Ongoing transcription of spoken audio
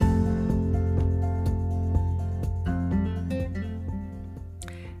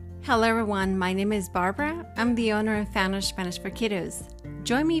Hello everyone, my name is Barbara. I'm the owner and founder of Spanish for Kiddos.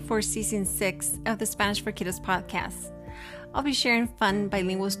 Join me for season 6 of the Spanish for Kiddos podcast. I'll be sharing fun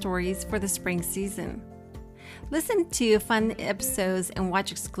bilingual stories for the spring season. Listen to fun episodes and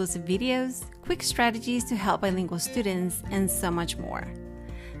watch exclusive videos, quick strategies to help bilingual students, and so much more.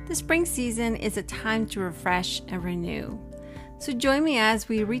 The spring season is a time to refresh and renew. So join me as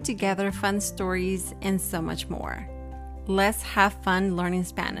we read together fun stories and so much more. Let's have fun learning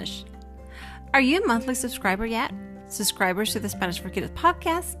Spanish. Are you a monthly subscriber yet? Subscribers to the Spanish for Kiddos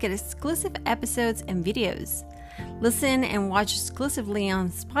podcast get exclusive episodes and videos. Listen and watch exclusively on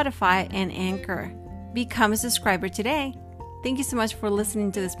Spotify and Anchor. Become a subscriber today. Thank you so much for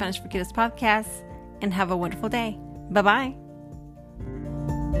listening to the Spanish for Kiddos podcast and have a wonderful day. Bye-bye.